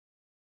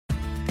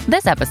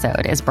This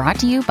episode is brought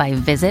to you by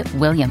Visit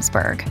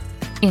Williamsburg.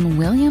 In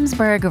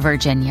Williamsburg,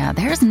 Virginia,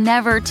 there's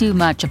never too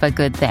much of a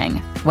good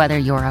thing. Whether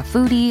you're a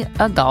foodie,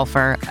 a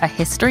golfer, a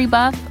history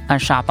buff, a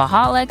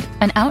shopaholic,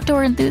 an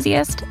outdoor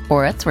enthusiast,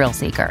 or a thrill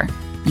seeker,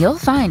 you'll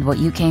find what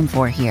you came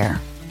for here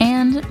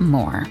and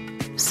more.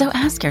 So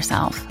ask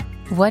yourself,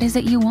 what is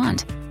it you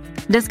want?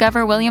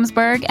 Discover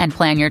Williamsburg and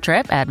plan your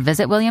trip at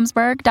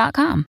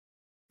visitwilliamsburg.com.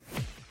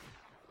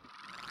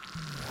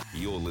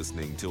 You're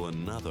listening to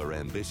another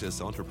ambitious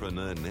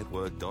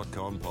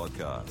entrepreneurnetwork.com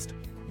podcast,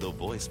 the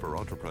voice for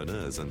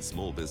entrepreneurs and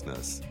small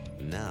business.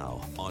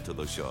 Now, onto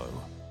the show.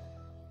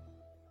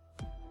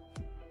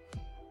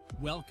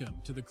 Welcome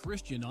to the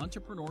Christian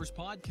Entrepreneurs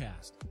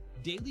Podcast,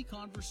 daily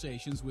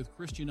conversations with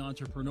Christian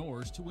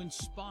entrepreneurs to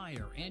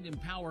inspire and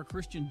empower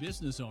Christian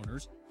business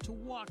owners to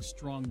walk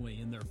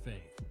strongly in their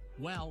faith,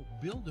 while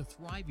build a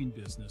thriving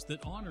business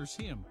that honors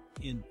Him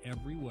in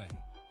every way.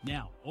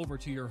 Now, over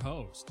to your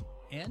host,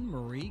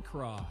 Anne-Marie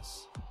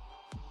Cross.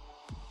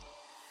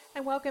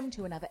 And welcome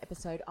to another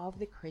episode of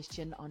the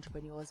Christian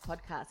Entrepreneurs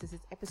Podcast. This is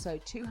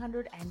episode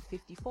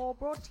 254,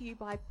 brought to you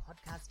by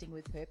Podcasting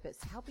with Purpose,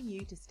 helping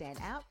you to stand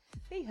out,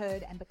 be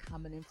heard, and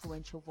become an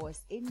influential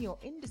voice in your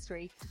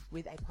industry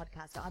with a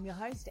podcast. I'm your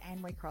host,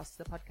 Anne-Marie Cross,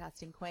 the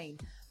podcasting queen.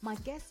 My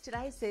guest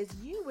today says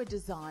you were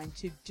designed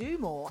to do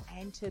more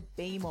and to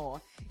be more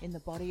in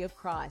the body of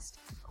Christ.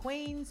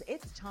 Queens,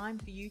 it's time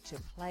for you to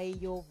play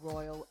your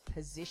royal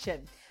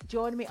position.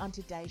 Joining me on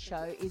today's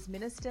show is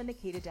Minister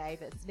Nikita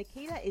Davis.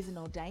 Nikita is an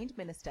ordained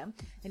minister,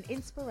 an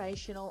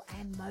inspirational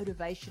and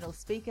motivational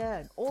speaker,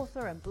 an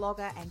author and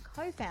blogger, and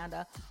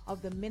co-founder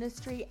of the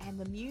Ministry and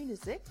the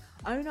Music,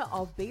 owner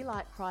of Be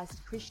Like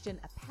Christ Christian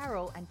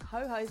Apparel, and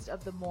co-host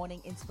of the morning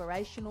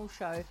inspirational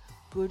show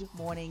Good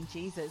Morning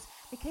Jesus.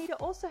 Nikita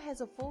also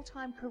has a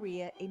full-time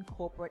career in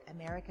corporate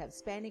America,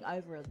 spanning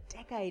over a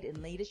decade in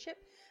leadership,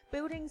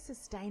 building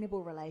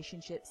sustainable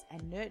relationships,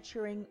 and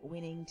nurturing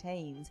winning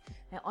teams.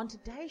 Now, on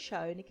today's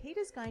show,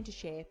 Nikita's going to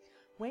share,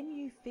 when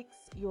you fix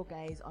your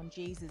gaze on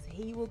Jesus,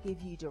 He will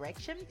give you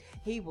direction,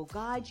 He will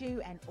guide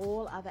you, and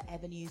all other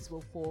avenues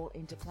will fall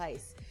into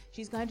place.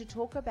 She's going to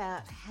talk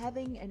about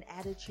having an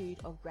attitude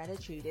of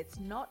gratitude. It's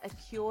not a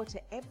cure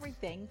to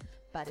everything,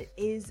 but it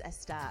is a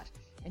start.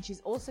 And she's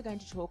also going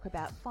to talk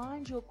about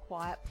find your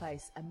quiet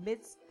place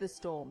amidst the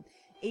storm.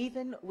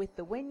 Even with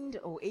the wind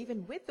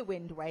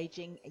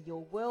raging,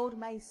 your world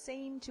may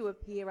seem to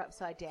appear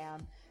upside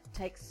down.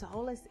 Take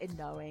solace in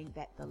knowing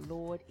that the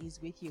Lord is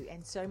with you,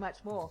 and so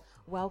much more.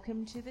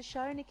 Welcome to the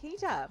show,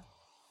 Nikita.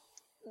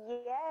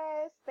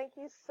 Yes, thank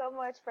you so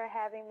much for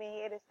having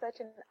me. It is such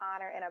an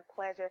honor and a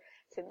pleasure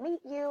to meet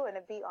you and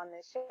to be on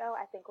this show.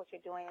 I think what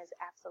you're doing is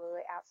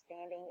absolutely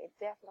outstanding. It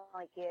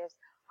definitely gives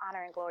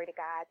honor and glory to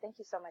God. Thank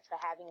you so much for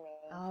having me.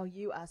 Oh,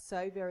 you are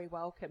so very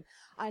welcome.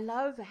 I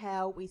love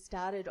how we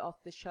started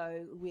off the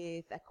show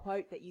with a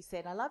quote that you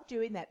said. I love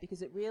doing that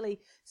because it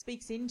really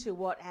speaks into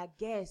what our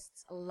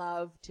guests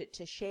love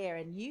to share.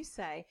 And you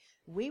say,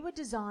 we were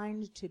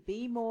designed to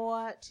be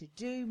more, to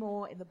do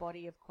more in the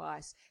body of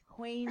Christ.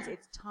 Queens,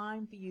 it's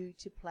time for you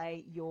to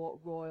play your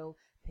royal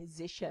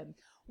position.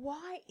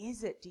 Why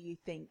is it, do you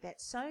think,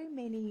 that so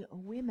many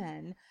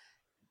women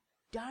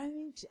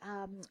don't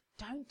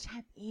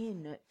tap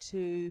in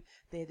to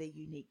their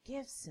unique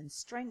gifts and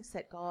strengths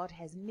that God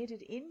has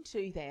knitted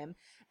into them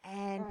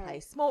and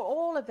play small,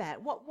 all of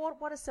that?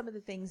 What are some of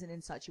the things and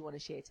insights you want to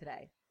share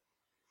today?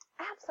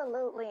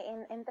 Absolutely,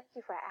 and thank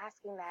you for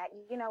asking that.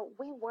 You know,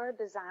 we were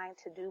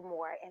designed to do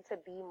more and to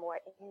be more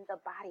in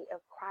the body of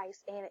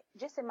Christ, and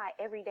just in my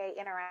everyday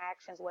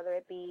interactions, whether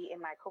it be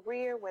in my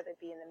career, whether it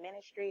be in the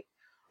ministry,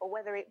 or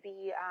whether it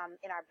be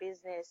in our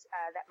business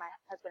that my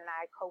husband and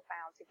I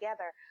co-found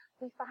together,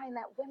 we find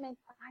that women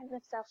find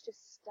themselves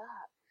just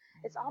stuck.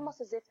 It's almost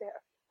as if they're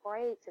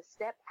afraid to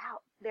step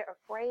out. They're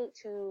afraid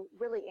to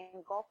really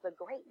engulf the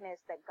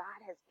greatness that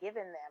God has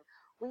given them.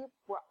 We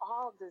were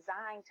all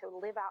designed to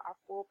live out our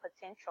full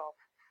potential.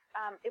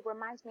 It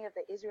reminds me of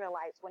the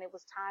Israelites when it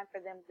was time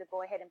for them to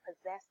go ahead and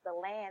possess the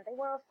land. They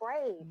were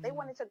afraid. They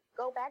wanted to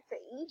go back to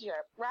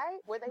Egypt, right?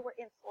 Where they were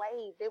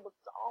enslaved. It was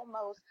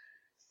almost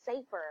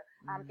safer.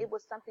 It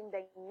was something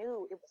they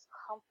knew. It was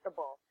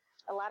comfortable.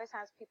 A lot of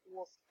times people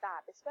will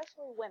stop,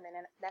 especially women,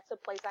 and that's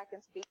a place I can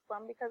speak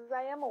from because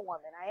I am a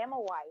woman, I am a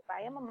wife,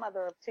 I am a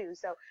mother of two.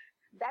 So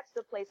that's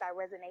the place I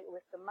resonate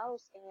with the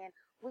most. And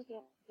we can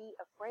be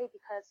afraid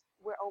because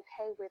we're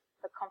okay with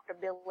the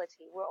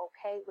comfortability. We're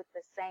okay with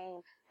the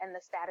same and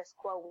the status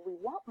quo. We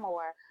want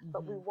more,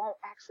 but we won't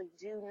actually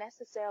do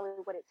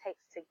necessarily what it takes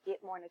to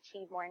get more and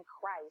achieve more in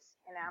Christ.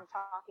 And I'm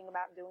talking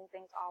about doing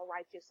things all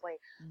righteously.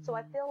 So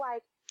I feel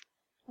like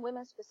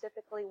women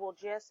specifically will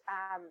just,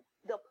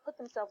 they'll put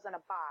themselves in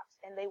a box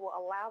and they will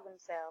allow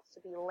themselves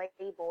to be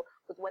labeled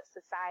with what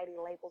society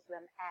labels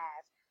them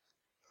as.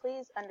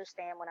 Please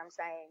understand what I'm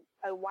saying.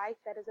 A wife,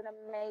 that is an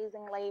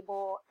amazing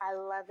label. I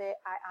love it.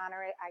 I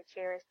honor it. I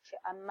cherish it.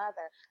 A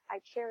mother,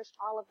 I cherish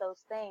all of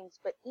those things.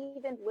 But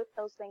even with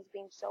those things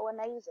being so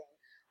amazing,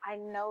 I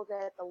know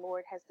that the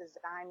Lord has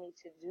designed me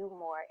to do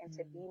more and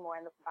to be more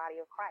in the body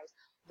of Christ.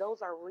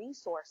 Those are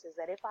resources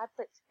that if I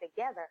put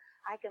together,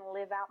 I can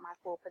live out my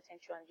full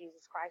potential in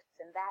Jesus Christ.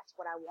 And that's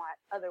what I want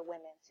other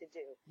women to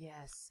do.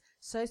 Yes,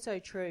 so, so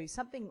true.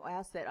 Something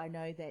else that I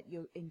know that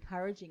you're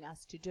encouraging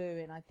us to do,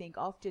 and I think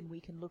often we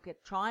can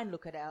try and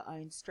look at our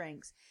own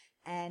strengths.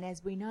 And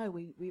as we know,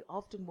 we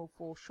often will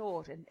fall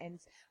short. And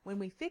when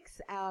we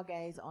fix our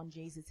gaze on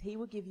Jesus, he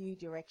will give you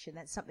direction.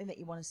 That's something that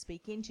you want to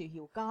speak into.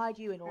 He'll guide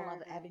you, and all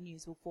other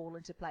avenues will fall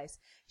into place.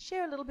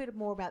 Share a little bit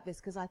more about this,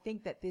 because I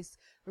think that this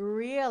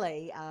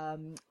really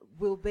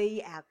will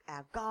be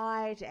our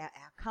guide, our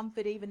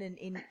comfort, even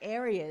in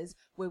areas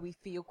where we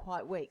feel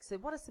quite weak. So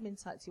what are some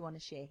insights you want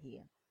to share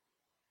here?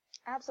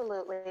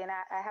 Absolutely. And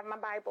I have my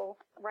Bible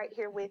right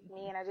here with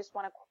me, and I just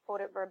want to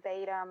quote it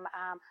verbatim,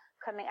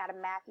 coming out of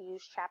Matthew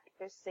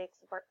chapter 6,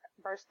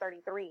 verse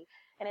 33.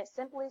 And it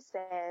simply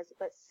says,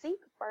 "But seek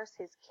first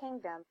his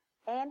kingdom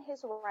and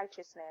his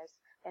righteousness,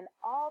 and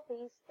all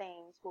these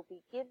things will be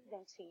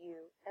given to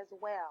you as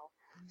well."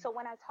 So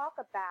when I talk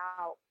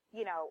about,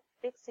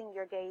 fixing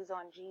your gaze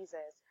on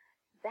Jesus,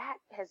 that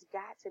has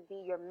got to be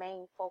your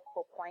main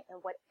focal point in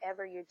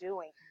whatever you're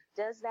doing.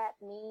 Does that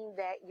mean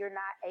that you're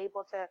not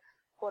able to,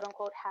 quote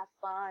unquote, have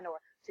fun or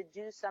to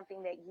do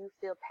something that you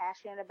feel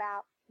passionate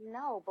about?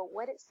 No, but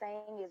what it's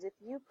saying is if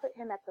you put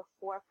him at the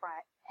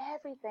forefront,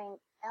 everything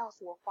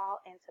else will fall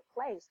into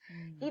place.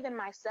 Even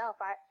myself,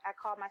 I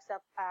call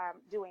myself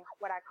doing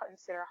what I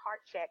consider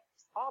heart checks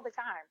all the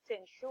time to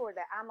ensure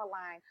that I'm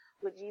aligned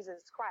with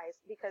Jesus Christ,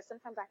 because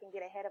sometimes I can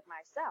get ahead of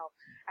myself.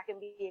 I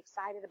can be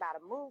excited about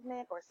a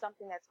movement or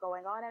something that's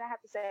going on, and I have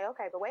to say,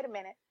 okay, but wait a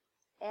minute.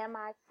 Am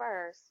I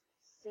first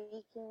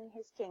seeking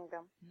his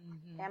kingdom?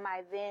 Am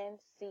I then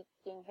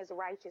seeking his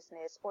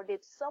righteousness? Or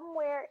did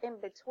somewhere in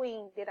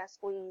between, did I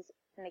squeeze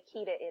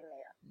Nikita in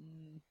there?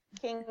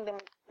 Kingdom,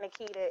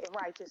 Nikita, and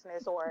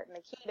righteousness, or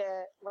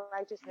Nikita,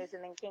 righteousness,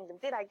 and then kingdom.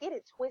 Did I get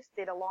it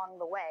twisted along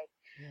the way?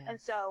 Yes. And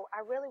so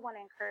I really want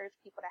to encourage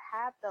people to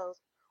have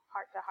those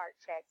heart-to-heart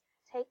checks.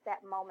 Take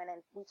that moment, and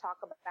we can talk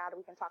about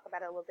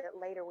it a little bit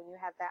later when you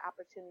have that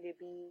opportunity to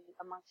be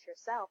amongst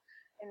yourself,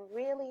 and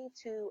really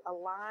to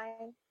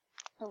align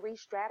and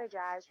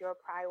re-strategize your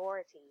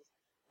priorities.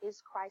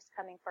 Is Christ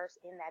coming first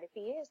in that? If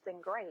he is,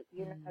 then great.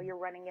 You're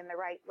running in the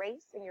right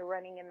race, and you're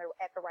running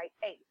at the right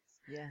pace.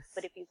 Yes.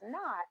 But if he's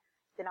not,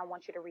 then I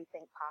want you to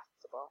rethink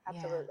possible.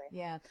 Absolutely.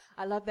 Yeah.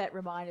 I love that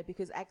reminder,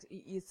 because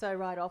you're so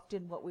right.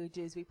 Often what we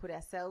do is we put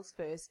ourselves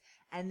first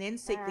and then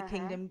seek the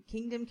kingdom.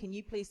 Kingdom, can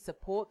you please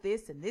support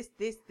this and this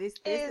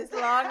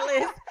long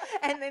list?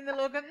 And then the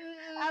Lord goes,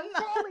 I'm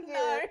telling you.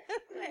 No.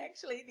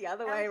 Actually, the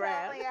other way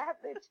around. I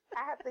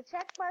have to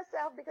check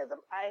myself, because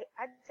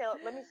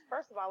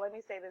first of all, let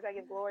me say this. I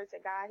give glory to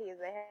God. He is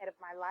the head of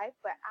my life,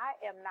 but I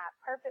am not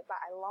perfect by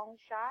a long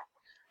shot.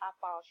 I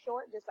fall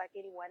short just like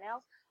anyone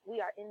else. We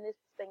are in this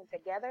thing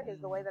together is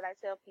the way that I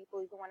tell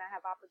people, even when I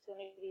have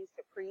opportunities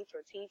to preach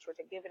or teach or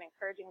to give an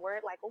encouraging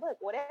word. Like, look,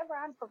 whatever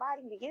I'm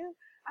providing to you,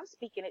 I'm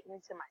speaking it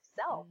into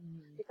myself,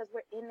 because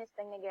we're in this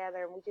thing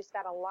together, and we just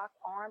got to lock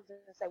arms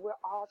and say we're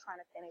all trying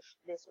to finish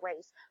this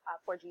race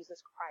for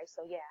Jesus Christ.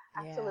 So yeah,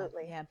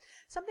 absolutely. Yeah.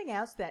 Something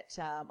else that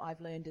I've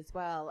learned as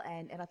well,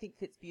 and I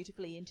think fits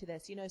beautifully into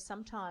this.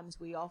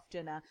 Sometimes we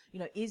often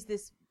is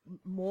this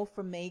more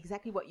from me?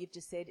 Exactly what you've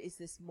just said. Is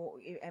this more?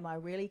 Am I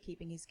really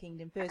keeping his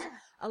kingdom first?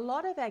 A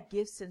lot of our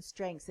gifts and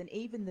strengths, and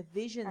even the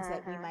visions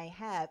that we may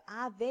have,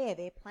 are there.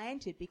 They're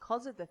planted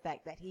because of the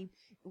fact that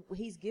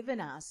he's given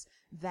us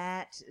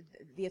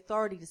the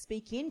authority to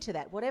speak into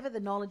that, whatever the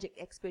knowledge,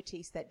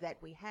 expertise that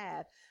we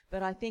have.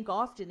 But I think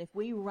often if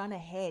we run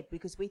ahead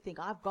because we think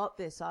I've got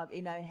this, have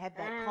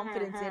that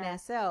confidence in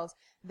ourselves,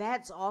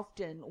 that's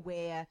often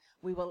where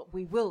we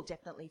will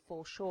definitely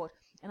fall short.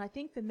 And I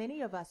think for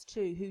many of us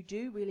too, who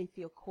do really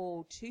feel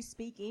called to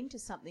speak into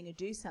something or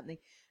do something,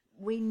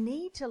 we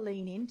need to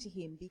lean into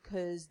him,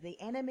 because the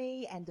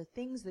enemy and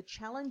the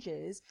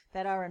challenges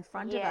that are in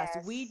front of us,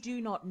 we do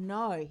not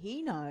know.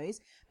 He knows,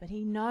 but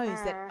he knows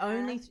that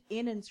only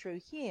in and through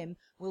him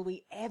will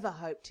we ever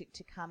hope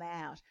to come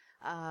out.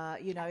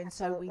 And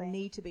so we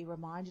need to be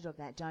reminded of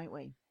that, don't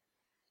we?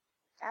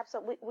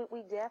 Absolutely.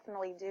 We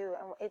definitely do.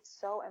 And it's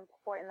so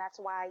important. That's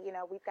why,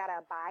 we've got to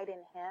abide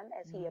in him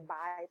as he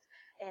abides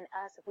in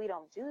us. If we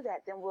don't do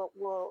that, then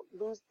we'll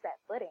lose that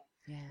footing.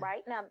 Yeah.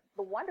 Right? Now,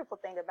 the wonderful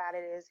thing about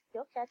it is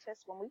he'll catch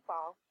us when we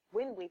fall,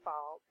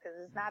 because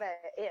it's not a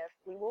if,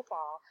 we will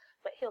fall,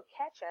 but he'll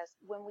catch us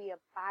when we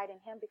abide in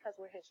him, because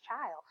we're his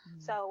child.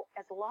 So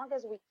as long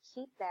as we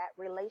keep that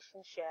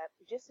relationship,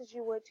 just as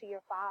you would to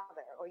your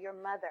father or your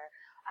mother,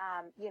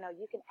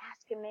 you can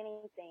ask him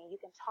anything. You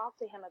can talk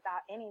to him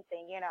about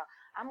anything.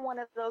 I'm one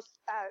of those,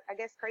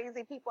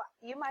 crazy people.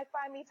 You might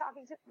find me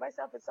talking to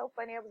myself. It's so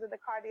funny. I was in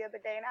the car the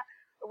other day, and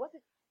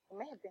It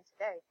may have been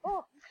today.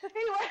 Oh,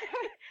 anyway,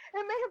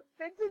 it may have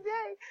been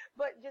today.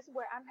 But just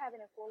where I'm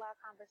having a full out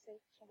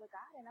conversation with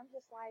God, and I'm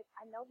just like,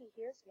 I know He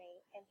hears me,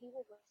 and He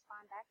will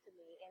respond back to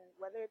me. And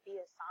whether it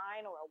be a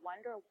sign or a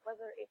wonder, or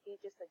whether it be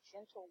just a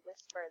gentle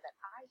whisper that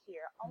I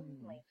hear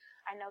only,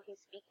 I know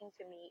He's speaking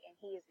to me, and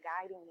He is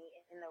guiding me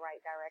in the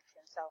right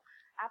direction. So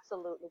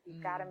absolutely,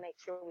 we've got to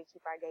make sure we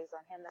keep our gaze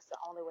on Him. That's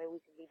the only way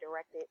we can be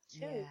directed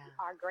to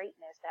our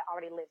greatness that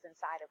already lives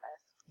inside of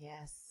us.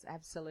 Yes,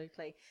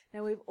 absolutely.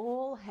 Now, we've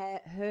all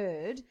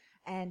heard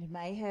and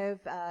may have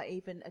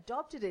even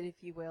adopted it, if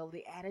you will,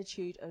 the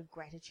attitude of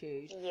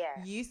gratitude.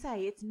 Yes. You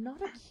say it's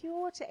not a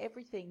cure to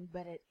everything,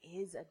 but it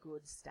is a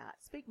good start.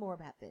 Speak more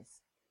about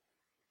this.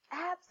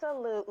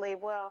 Absolutely.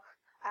 Well,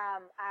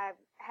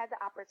 I've had the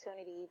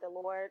opportunity, the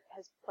Lord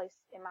has placed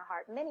in my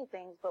heart many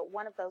things, but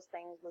one of those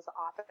things was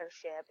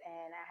authorship.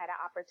 And I had an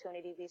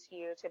opportunity this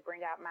year to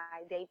bring out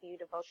my debut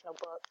devotional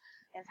book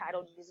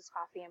entitled Jesus,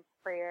 Coffee, and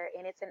Prayer.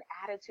 And it's an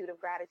attitude of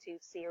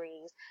gratitude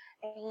series.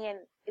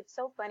 And it's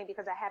so funny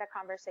because I had a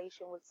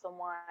conversation with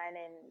someone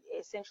and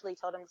essentially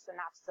told them the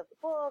synopsis of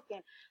the book and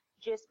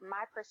just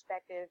my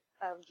perspective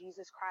of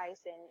Jesus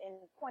Christ and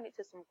pointed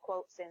to some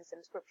quotes and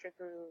some scripture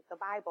through the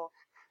Bible.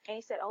 And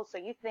he said, oh, so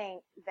you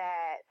think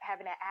that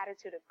having an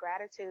attitude of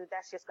gratitude,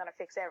 that's just going to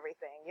fix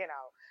everything, you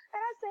know? And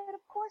I said,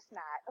 of course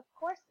not. Of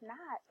course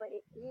not. But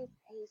it is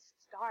a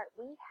start.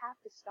 We have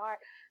to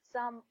start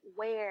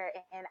somewhere.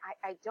 And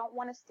I don't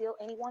want to steal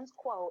anyone's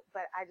quote,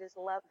 but I just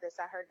love this.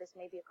 I heard this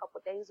maybe a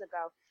couple of days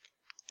ago.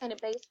 And it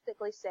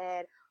basically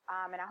said,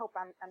 and I hope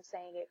I'm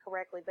saying it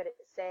correctly, but it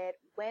said,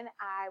 when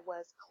I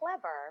was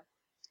clever,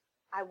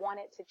 I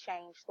wanted to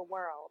change the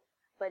world.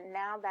 But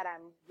now that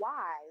I'm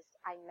wise,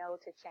 I know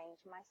to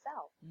change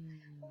myself.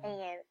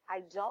 And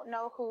I don't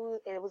know who,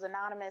 it was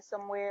anonymous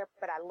somewhere,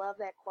 but I love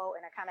that quote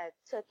and I kind of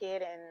took it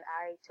and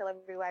I tell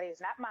everybody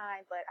it's not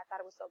mine, but I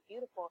thought it was so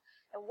beautiful.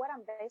 And what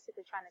I'm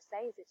basically trying to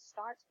say is it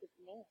starts with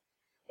me.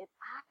 If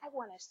I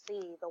want to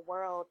see the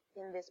world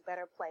in this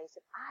better place,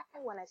 if I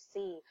want to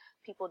see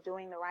people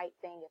doing the right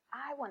thing, if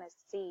I want to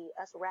see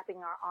us wrapping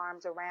our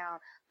arms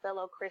around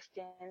fellow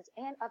Christians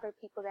and other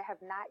people that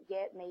have not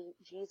yet made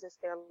Jesus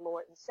their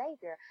Lord and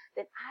Savior,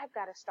 then I've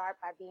got to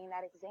start by being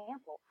that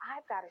example.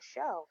 I've got to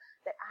show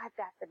that I've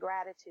got the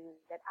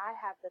gratitude, that I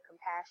have the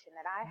compassion,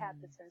 that I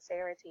have the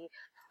sincerity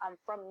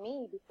from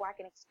me before I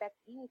can expect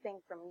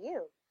anything from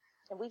you.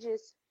 And we're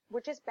just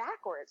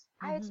backwards.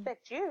 I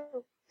expect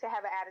you to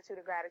have an attitude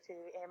of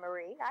gratitude,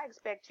 Anne-Marie. I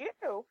expect you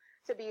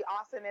to be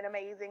awesome and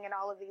amazing and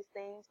all of these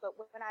things. But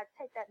when I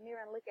take that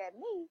mirror and look at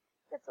me,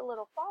 it's a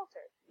little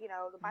faltered. You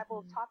know, the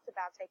Bible talks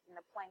about taking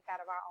the plank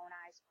out of our own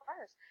eyes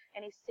first.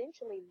 And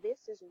essentially,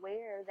 this is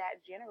where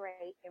that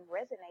generates and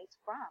resonates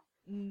from.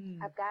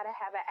 I've got to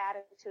have an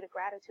attitude of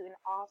gratitude in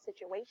all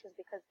situations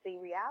because the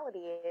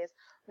reality is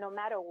no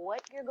matter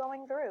what you're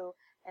going through,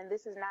 and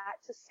this is not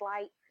to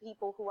slight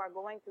people who are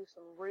going through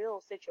some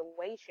real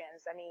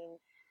situations. I mean,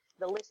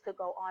 the list could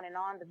go on and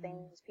on, the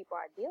things people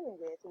are dealing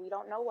with. We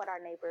don't know what our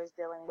neighbor is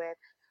dealing with,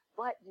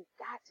 but you've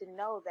got to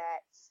know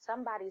that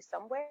somebody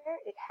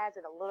somewhere, it has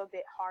it a little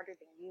bit harder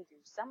than you do.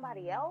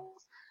 Somebody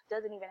else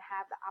doesn't even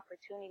have the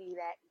opportunity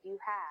that you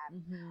have.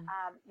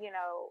 You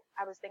know,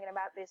 I was thinking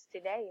about this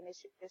today, and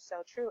it's just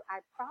so true.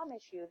 I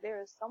promise you,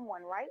 there is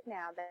someone right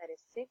now that is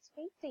 6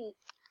 feet deep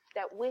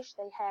that wish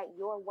they had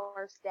your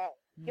worst day.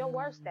 Your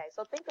worst day.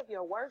 So think of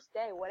your worst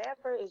day,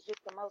 whatever is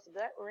just the most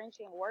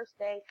gut-wrenching worst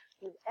day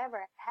you've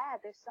ever had.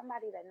 There's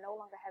somebody that no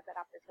longer has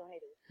that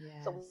opportunity.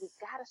 So we've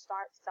got to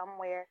start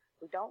somewhere.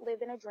 We don't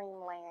live in a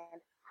dreamland.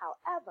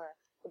 However,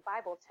 the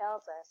Bible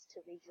tells us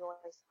to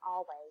rejoice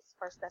always.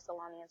 1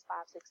 Thessalonians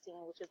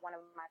 5:16, which is one of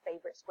my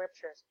favorite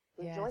scriptures.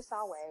 Rejoice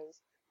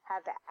always.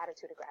 Have that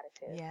attitude of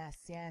gratitude.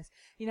 Yes.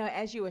 You know,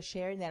 as you were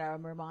sharing that,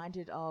 I'm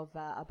reminded of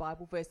a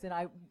Bible verse, and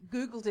I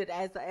Googled it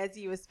as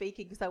you were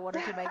speaking because I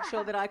wanted to make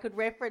sure that I could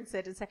reference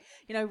it and say,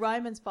 you know,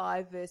 Romans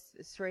 5 verse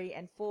 3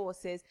 and 4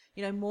 says,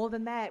 you know, more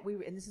than that,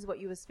 and this is what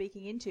you were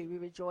speaking into, we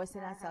rejoice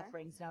in our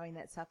sufferings, knowing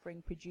that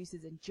suffering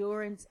produces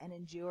endurance, and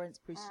endurance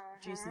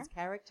produces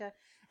character,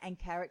 and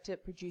character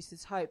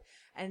produces hope.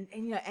 And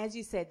you know, as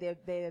you said,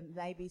 there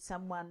may be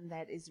someone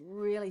that is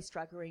really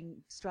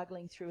struggling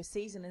through a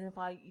season. And if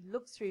I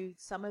look through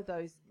some of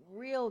those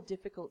real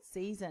difficult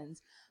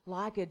seasons,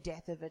 like a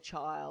death of a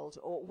child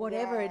or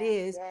whatever it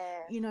is,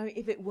 you know,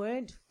 if it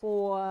weren't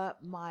for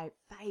my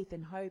faith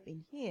and hope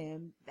in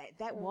Him,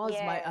 that was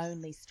my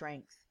only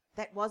strength.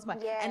 That was my,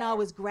 and I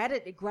was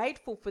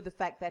grateful for the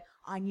fact that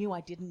I knew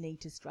I didn't need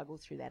to struggle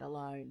through that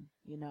alone,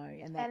 you know,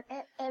 and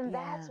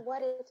that's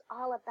what it's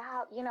all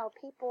about. You know,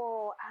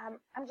 people, I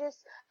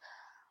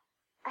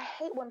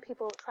hate when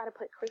people try to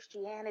put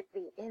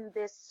Christianity in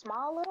this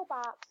small little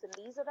box and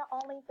these are the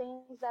only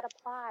things that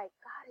apply.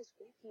 God is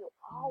with you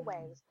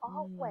always,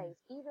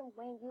 even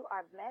when you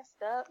are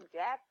messed up,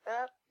 jacked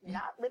up,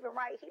 not living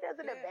right. He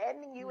doesn't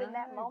abandon you in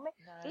that moment.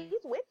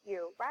 He's with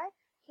you, right?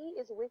 He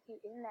is with you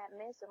in that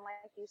midst. And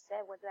like you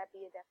said, whether that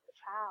be a death of a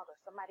child or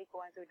somebody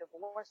going through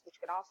divorce, which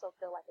could also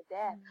feel like a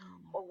death,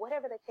 or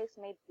whatever the case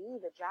may be,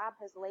 the job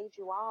has laid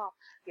you off,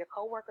 your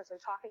coworkers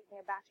are talking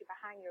about you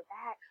behind your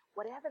back,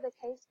 whatever the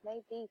case may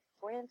be,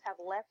 friends have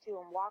left you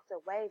and walked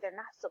away. They're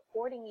not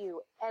supporting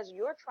you as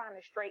you're trying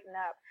to straighten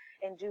up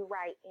and do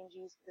right in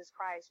Jesus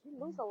Christ. You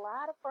lose a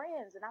lot of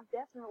friends, and I've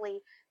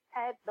definitely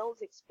had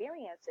those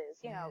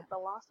experiences, you know, the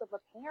loss of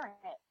a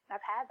parent.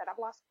 I've had that. I've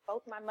lost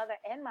both my mother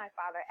and my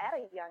father at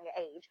a young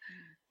age.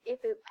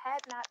 If it had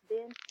not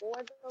been for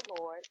the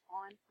Lord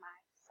on my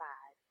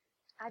side,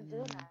 I do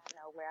not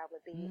know where I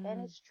would be.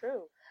 And it's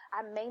true.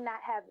 I may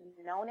not have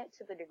known it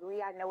to the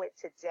degree I know it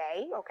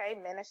today. Okay.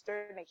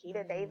 Minister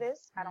Nikita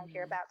Davis. I don't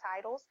care about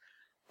titles,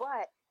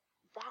 but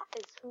that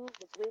is who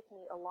was with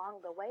me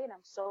along the way. And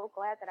I'm so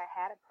glad that I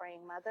had a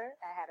praying mother.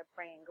 I had a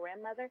praying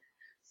grandmother.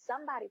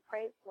 Somebody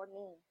prayed for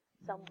me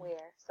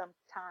somewhere,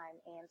 sometime.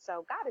 And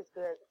so God is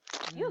good.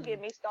 You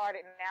get me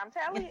started now. I'm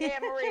telling you,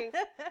 Anne-Marie.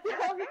 I'm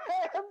telling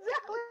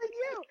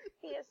you.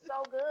 He is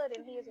so good,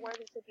 and he is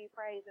worthy to be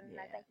praised. And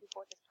I thank you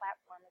for this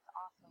platform. It's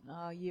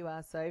awesome. Oh, you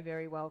are so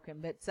very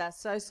welcome. It's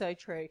so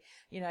true.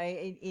 You know,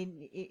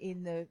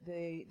 in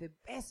the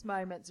best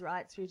moments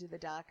right through to the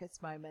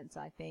darkest moments,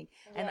 I think.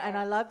 And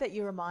I love that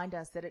you remind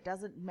us that it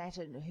doesn't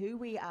matter who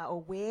we are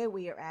or where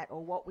we are at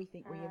or what we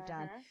think we have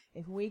done.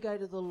 If we go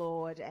to the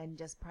Lord and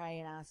just pray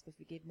and ask for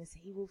forgiveness,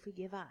 he will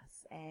forgive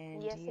us,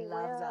 and he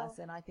loves us.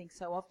 And I think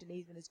so often,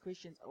 even as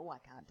Christians, I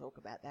can't talk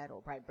about that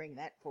or bring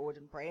that forward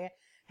in prayer.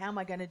 How am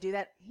I going to do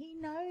that? He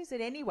knows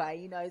it anyway.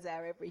 He knows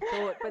our every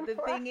thought. But the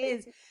thing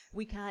is,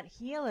 we can't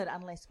heal it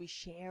unless we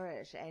share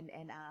it and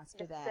ask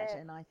for that.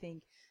 And I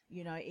think,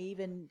 you know,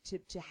 even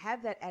to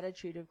have that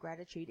attitude of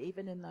gratitude,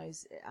 even in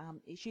those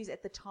issues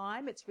at the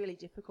time, it's really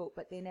difficult.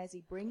 But then as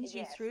he brings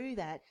you through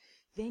that,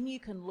 then you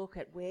can look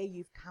at where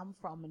you've come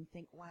from and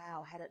think,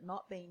 wow, had it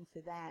not been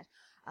for that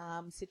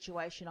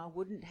situation, I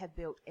wouldn't have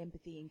built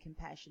empathy and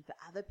compassion for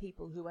other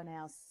people who are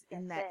now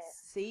in that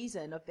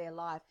season of their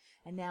life.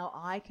 And now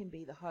I can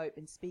be the hope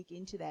and speak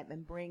into them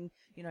and bring,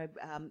 you know,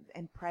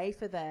 and pray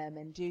for them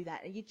and do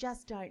that. And you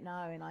just don't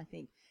know. And I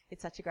think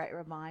it's such a great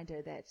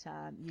reminder that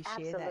you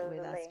share that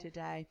with us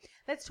today.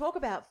 Let's talk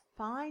about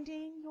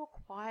finding your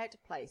quiet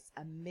place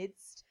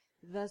amidst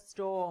the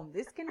storm.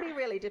 This can be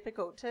really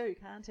difficult too,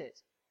 can't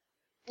it?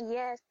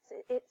 Yes,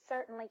 it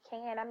certainly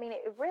can. I mean,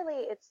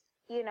 it's,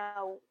 you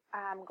know,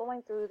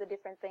 going through the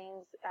different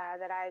things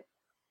that I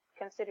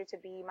consider to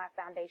be my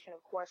foundation.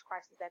 Of course,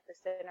 Christ is at the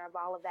center of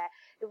all of that.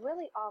 It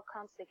really all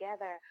comes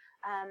together.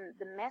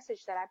 The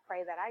message that I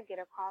pray that I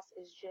get across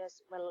is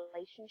just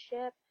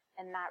relationship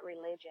and not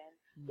religion.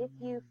 If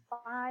you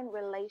find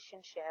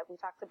relationship,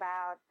 we talked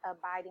about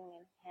abiding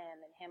in him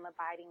and him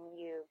abiding in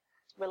you.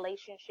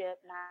 Relationship,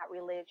 not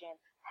religion.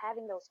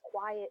 Having those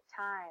quiet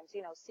times,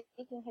 you know,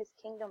 seeking his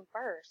kingdom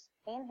first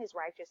and his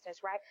righteousness,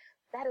 right?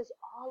 That is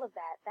all of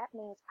that. That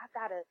means I've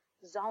got to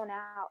zone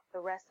out the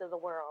rest of the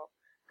world.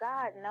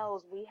 God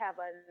knows we have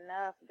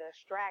enough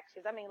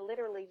distractions. I mean,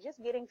 literally just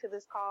getting to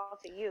this call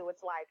to you,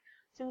 it's like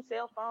 2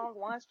 cell phones,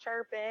 one's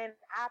chirping,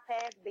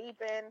 iPads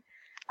beeping.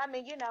 I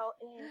mean, you know,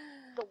 and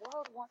the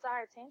world wants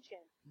our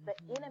attention. The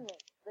enemy,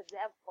 the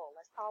devil,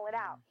 let's call it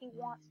out. He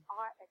wants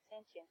our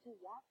attention. He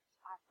wants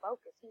our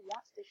focus. He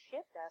wants to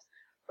shift us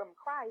from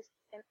Christ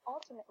and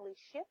ultimately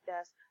shift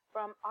us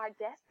from our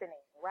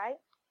destiny, right?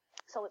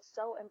 So it's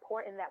so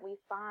important that we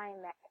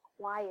find that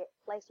quiet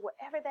place,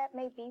 wherever that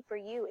may be for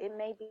you. It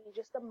may be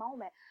just a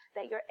moment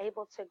that you're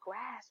able to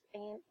grasp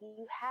and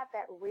you have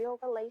that real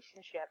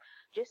relationship,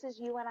 just as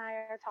you and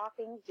I are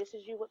talking, just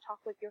as you would talk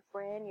with your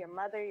friend, your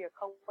mother, your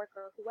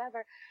coworker,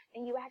 whoever,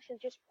 and you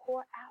actually just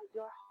pour out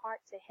your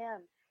heart to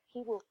him.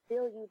 He will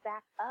fill you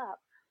back up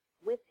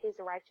with his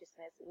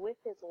righteousness, with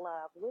his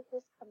love, with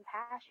his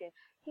compassion.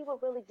 He will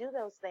really do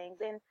those things.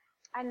 And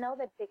I know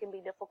that it can be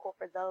difficult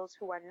for those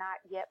who are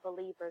not yet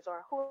believers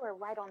or who are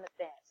right on the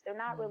fence. They're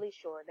not really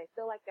sure. They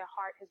feel like their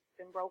heart has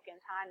been broken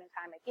time and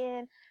time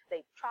again.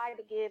 They tried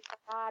to give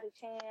God a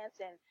chance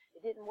and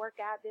it didn't work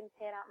out, didn't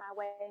pan out my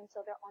way, and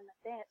so they're on the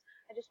fence.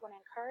 I just want to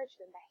encourage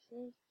them that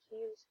he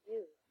hears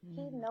you.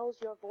 He knows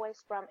your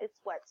voice from, it's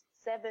what,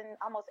 7,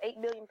 almost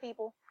 8 billion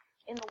people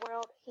in the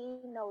world.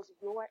 He knows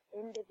your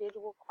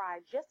individual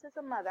cry. Just as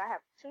a mother, I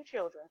have 2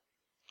 children.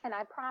 And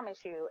I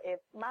promise you,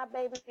 if my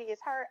baby is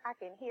hurt, I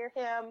can hear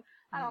him.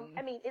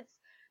 I mean,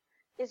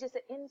 it's just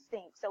an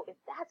instinct. So if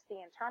that's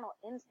the internal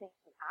instinct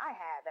I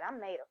have, and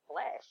I'm made of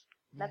flesh,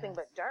 nothing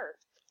but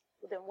dirt,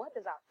 then what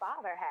does our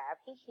Father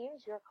have? He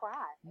hears your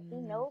cry.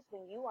 He knows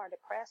when you are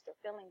depressed or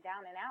feeling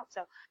down and out.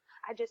 So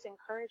I just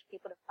encourage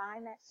people to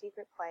find that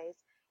secret place,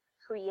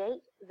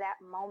 create that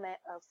moment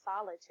of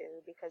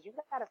solitude, because you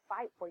got to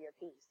fight for your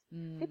peace.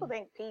 People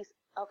think peace,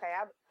 okay,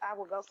 I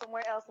will go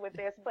somewhere else with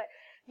this, but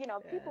you know,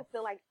 people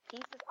feel like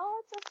peace is,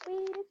 oh, it's so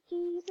sweet, it's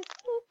peace, it's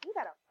sweet. You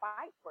got to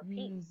fight for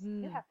peace.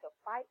 You have to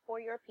fight for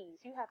your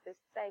peace. You have to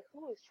say,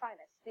 who is trying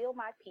to steal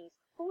my peace?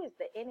 Who is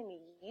the enemy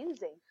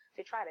using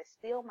to try to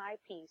steal my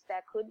peace?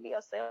 That could be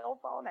a cell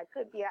phone. That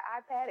could be an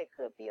iPad. It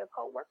could be a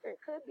coworker.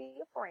 It could be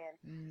a friend.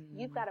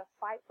 You've got to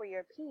fight for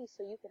your peace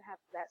so you can have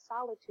that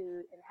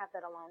solitude and have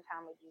that alone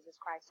time with Jesus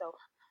Christ. So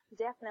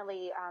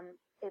definitely,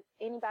 if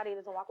anybody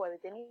doesn't walk away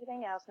with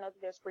anything else, know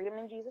that there's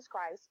freedom in Jesus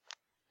Christ.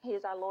 He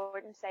is our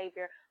Lord and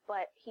Savior,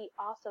 but he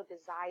also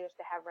desires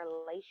to have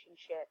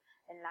relationship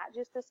and not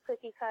just this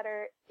cookie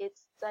cutter.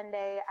 It's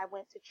Sunday, I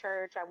went to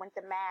church, I went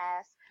to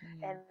mass,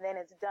 and then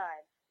it's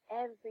done.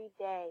 Every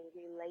day,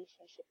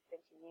 relationship and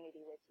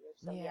community with you.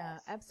 So yeah,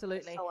 yes,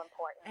 absolutely. It's so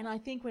important. And I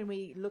think when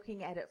we're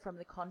looking at it from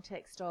the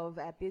context of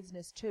our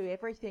business too,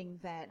 everything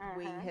that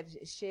we have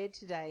shared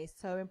today is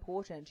so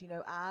important. You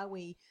know, are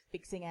we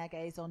fixing our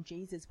gaze on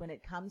Jesus when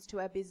it comes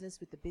to our business,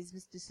 with the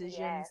business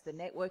decisions, the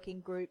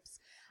networking groups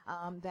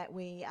that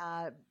we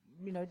are,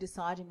 you know,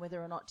 deciding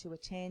whether or not to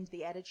attend,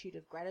 the attitude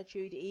of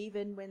gratitude,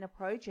 even when a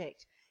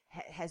project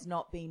has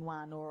not been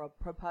won or a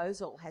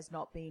proposal has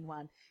not been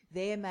won.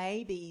 There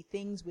may be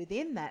things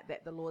within that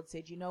the Lord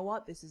said, you know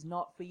what, this is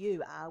not for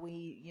you. Are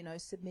we, you know,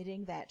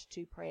 submitting that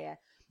to prayer?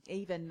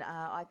 Even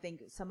I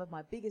think some of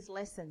my biggest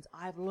lessons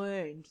I've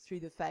learned through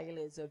the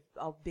failures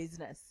of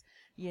business,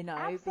 you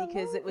know,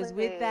 because it was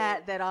with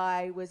that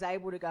I was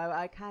able to go,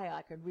 okay,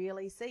 I can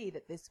really see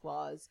that this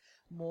was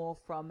more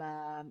from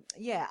a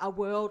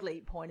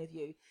worldly point of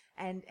view.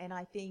 And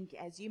I think,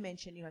 as you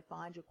mentioned, you know,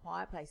 find your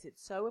quiet place.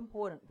 It's so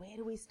important. Where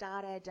do we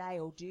start our day,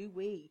 or do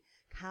we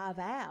carve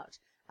out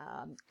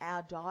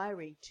our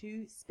diary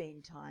to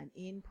spend time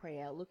in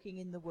prayer, looking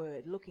in the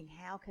Word, looking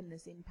how can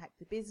this impact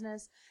the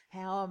business?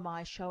 How am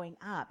I showing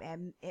up?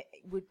 And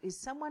is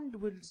someone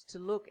to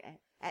look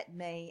at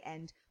me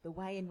and the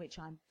way in which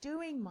I'm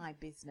doing my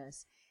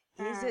business,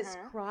 is it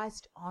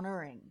Christ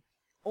honoring?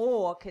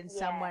 Or can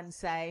someone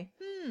say,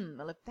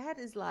 well, if that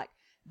is like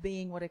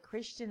being what a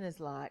Christian is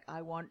like,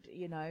 I want,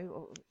 you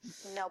know,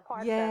 no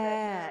parts of it.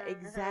 Yeah,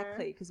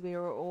 exactly, because we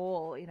are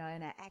all, you know,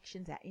 in our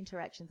actions, our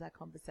interactions, our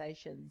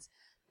conversations,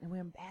 and we're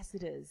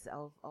ambassadors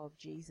of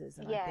Jesus.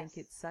 And I think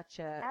it's such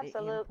a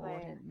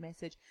important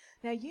message.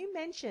 Now, you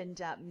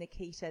mentioned,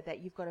 Nikita, that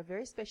you've got a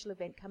very special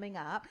event coming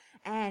up,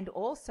 and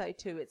also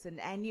too, it's an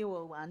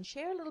annual one.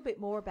 Share a little bit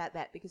more about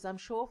that, because I'm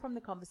sure from the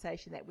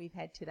conversation that we've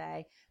had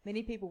today,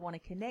 many people want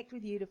to connect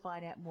with you to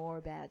find out more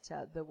about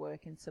the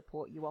work and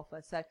support you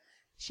offer. So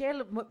share a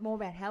little bit more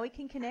about how we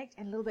can connect,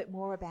 and a little bit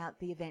more about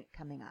the event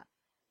coming up.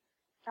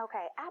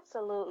 Okay,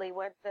 absolutely.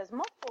 Well, there's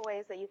multiple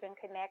ways that you can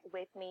connect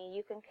with me.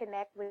 You can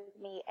connect with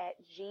me at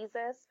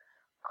Jesus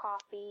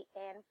Coffee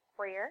and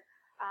Prayer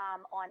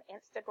on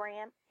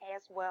Instagram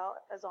as well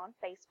as on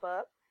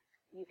Facebook.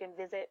 You can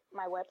visit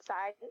my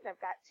website. I've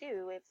got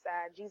two. It's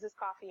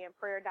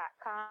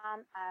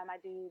JesusCoffeeandPrayer.com. I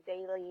do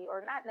daily,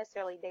 or not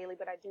necessarily daily,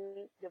 but I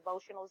do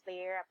devotionals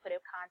there. I put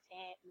up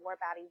content more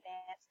about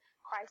events,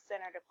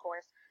 Christ-centered, of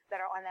course, that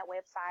are on that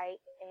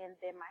website. And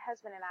then my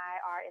husband and I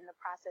are in the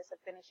process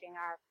of finishing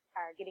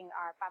getting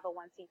our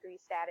 501c3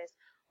 status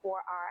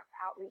for our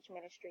outreach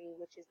ministry,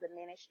 which is the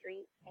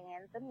ministry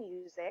and the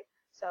music.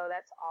 So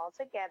that's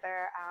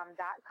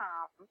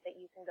altogether.com that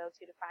you can go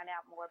to find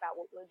out more about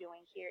what we're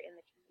doing here in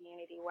the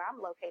community where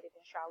I'm located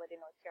in Charlotte, in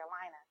North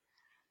Carolina.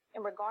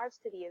 In regards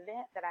to the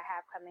event that I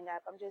have coming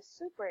up, I'm just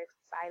super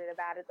excited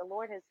about it. The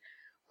Lord has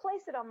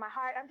placed it on my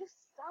heart. He's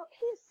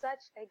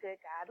such a good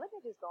God. Let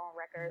me just go on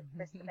record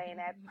for saying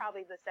that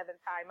probably the seventh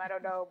time, I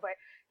don't know, but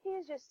he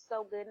is just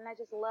so good. And I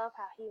just love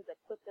how he has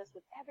equipped us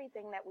with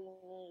everything that we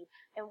need.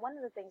 And one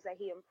of the things that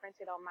he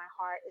imprinted on my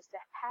heart is to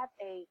have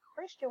a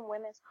Christian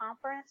women's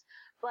conference,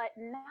 but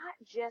not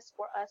just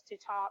for us to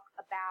talk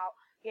about,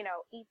 you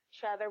know,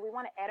 each other. We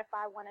want to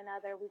edify one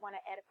another. We want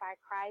to edify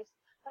Christ.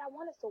 But I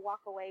want us to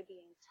walk away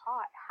being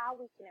taught how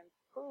we can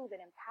improve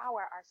and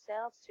empower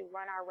ourselves to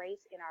run our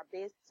race in our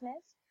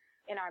business,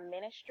 in our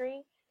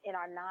ministry, in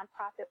our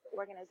nonprofit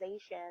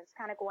organizations.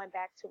 Kind of going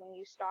back to when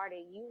you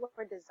started, you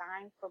were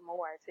designed for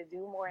more, to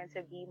do more and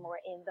to be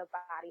more in the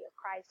body of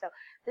Christ. So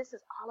this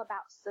is all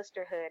about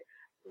sisterhood,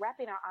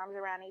 wrapping our arms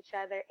around each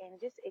other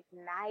and just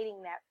igniting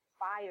that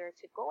fire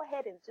to go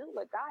ahead and do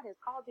what God has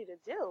called you to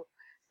do.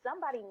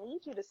 Somebody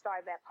needs you to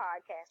start that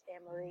podcast,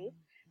 Anne-Marie.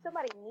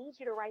 Somebody needs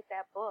you to write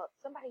that book.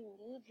 Somebody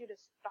needs you to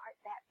start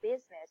that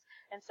business.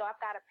 And so I've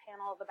got a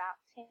panel of about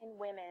 10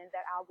 women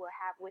that I will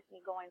have with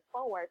me going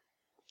forward,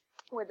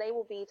 where they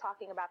will be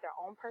talking about their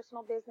own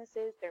personal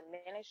businesses, their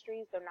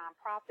ministries, their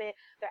nonprofit.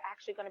 They're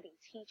actually going to be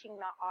teaching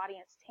the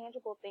audience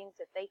tangible things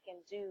that they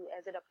can do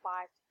as it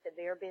applies to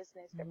their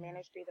business, their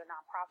ministry, their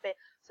nonprofit,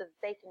 so that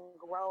they can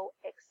grow,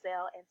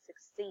 excel, and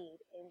succeed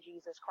in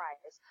Jesus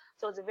Christ.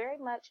 So it's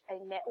very much a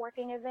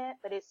networking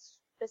event, but it's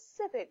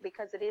specific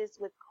because it is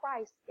with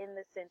Christ in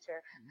the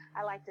center.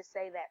 I like to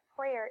say that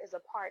prayer is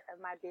a part of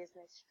my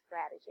business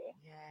strategy.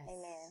 Yes.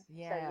 Amen.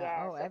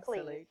 Yeah. So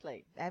absolutely.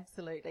 Please.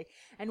 Absolutely.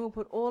 And we'll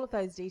put all of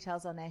those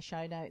details on our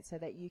show notes so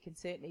that you can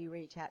certainly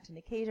reach out to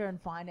Nikita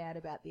and find out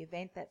about the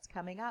event that's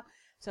coming up.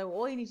 So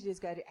all you need to do is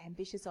go to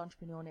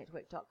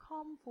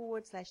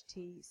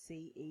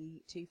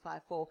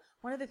ambitiousentrepreneurnetwork.com/TCE254.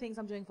 One of the things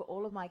I'm doing for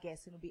all of my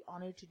guests, and would be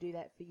honored to do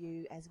that for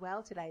you as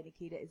well today,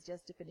 Nikita, is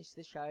just to finish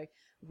the show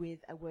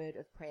with a word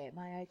of prayer.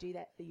 May I do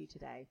that for you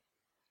today?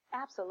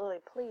 Absolutely.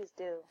 Please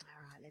do.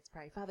 All right, let's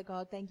pray. Father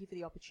God, thank you for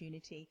the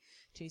opportunity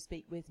to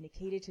speak with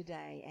Nikita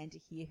today and to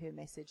hear her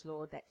message,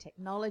 Lord. That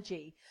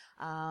technology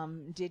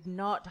did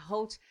not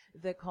halt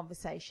the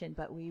conversation,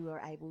 but we were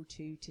able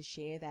to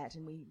share that.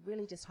 And we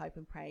really just hope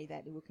and pray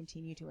that it will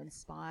continue to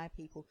inspire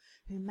people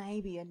who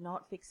maybe are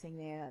not fixing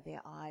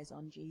their eyes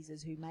on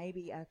Jesus, who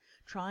maybe are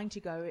trying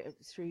to go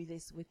through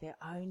this with their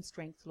own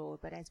strength, Lord.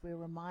 But as we're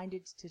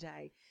reminded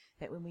today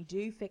that when we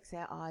do fix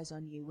our eyes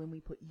on you, when we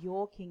put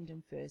your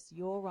kingdom first,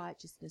 your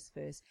righteousness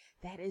first,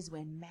 that is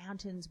when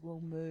mountains will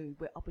move,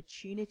 where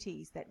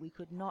opportunities that we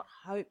could not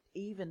hope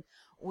even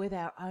with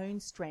our own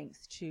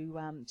strength to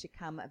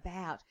come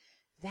about.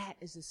 That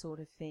is the sort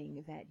of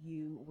thing that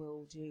you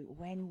will do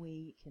when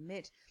we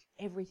commit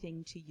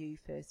everything to you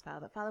first,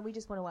 Father. Father, we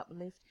just want to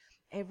uplift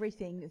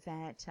everything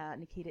that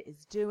Nikita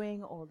is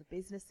doing, all the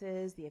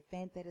businesses, the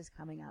event that is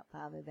coming up,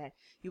 Father, that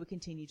you will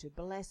continue to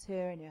bless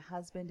her and her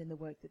husband and the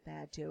work that they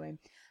are doing.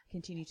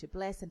 Continue to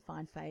bless and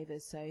find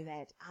favors so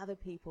that other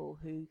people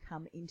who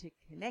come into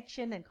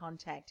connection and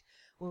contact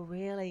will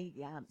really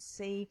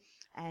see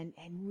and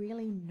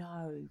really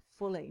know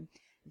fully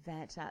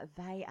that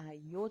they are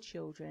your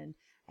children,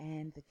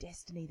 and the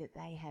destiny that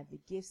they have, the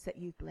gifts that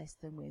you've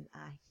blessed them with,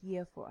 are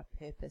here for a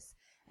purpose,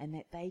 and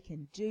that they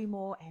can do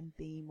more and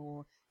be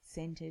more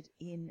centered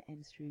in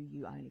and through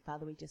you only.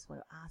 Father, we just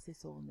want to ask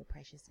this all in the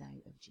precious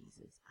name of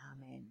Jesus.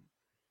 Amen.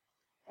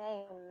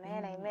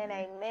 Amen, amen,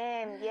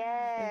 amen.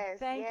 Yes.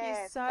 Thank you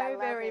yes, so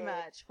very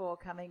much for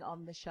coming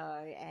on the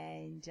show.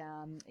 And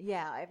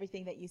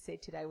everything that you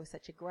said today was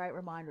such a great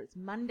reminder. It's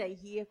Monday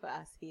here for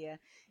us here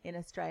in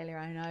Australia.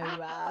 I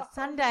know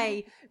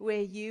Sunday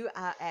where you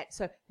are at.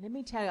 So let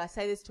me tell you, I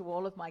say this to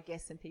all of my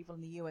guests and people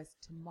in the US.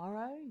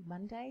 Tomorrow,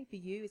 Monday, for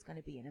you is going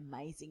to be an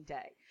amazing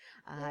day.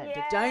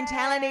 But don't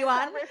tell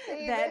anyone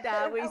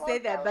that we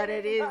said that, but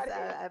it is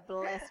a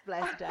blessed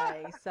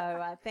day.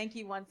 So thank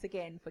you once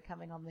again for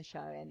coming on the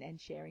show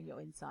and sharing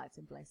your insights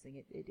and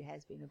blessing. It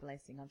has been a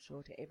blessing, I'm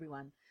sure, to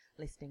everyone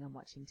listening and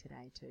watching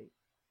today too.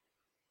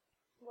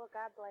 Well,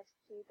 God bless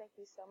you. Thank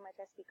you so much.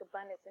 I speak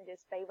abundance and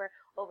just favor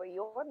over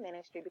your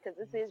ministry, because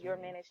this is your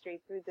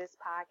ministry through this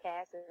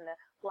podcast and the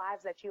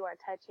lives that you are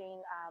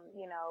touching.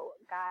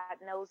 God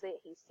knows it.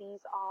 He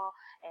sees all,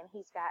 and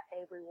he's got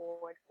a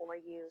reward for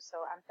you.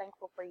 So I'm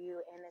thankful for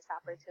you in this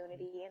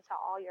opportunity. And to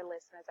all your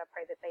listeners, I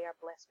pray that they are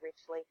blessed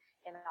richly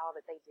in all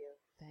that they do.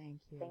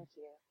 Thank you. Thank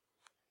you.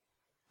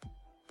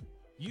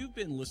 You've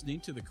been listening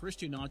to the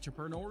Christian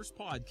Entrepreneurs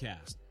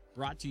Podcast,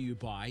 brought to you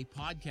by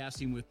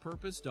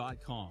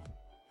podcastingwithpurpose.com.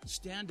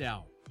 Stand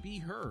out, be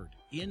heard,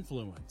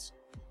 influence.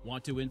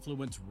 Want to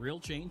influence real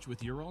change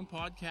with your own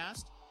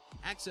podcast?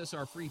 Access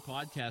our free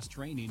podcast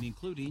training,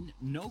 including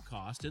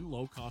no-cost and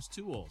low-cost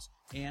tools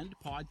and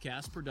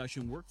podcast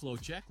production workflow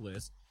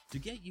checklists to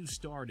get you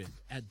started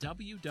at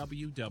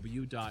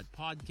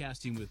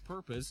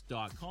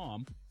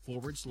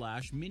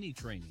www.podcastingwithpurpose.com/mini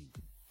training.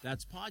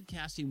 That's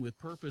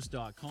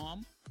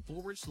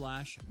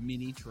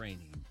podcastingwithpurpose.com/mini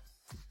training.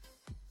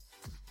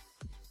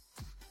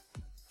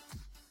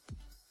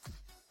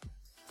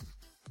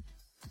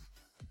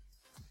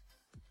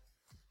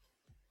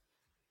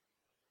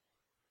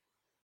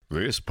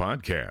 This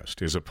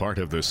podcast is a part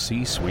of the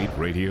C-Suite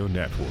Radio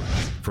Network.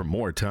 For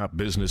more top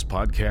business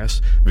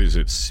podcasts,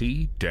 visit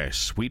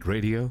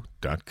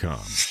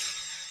c-suiteradio.com.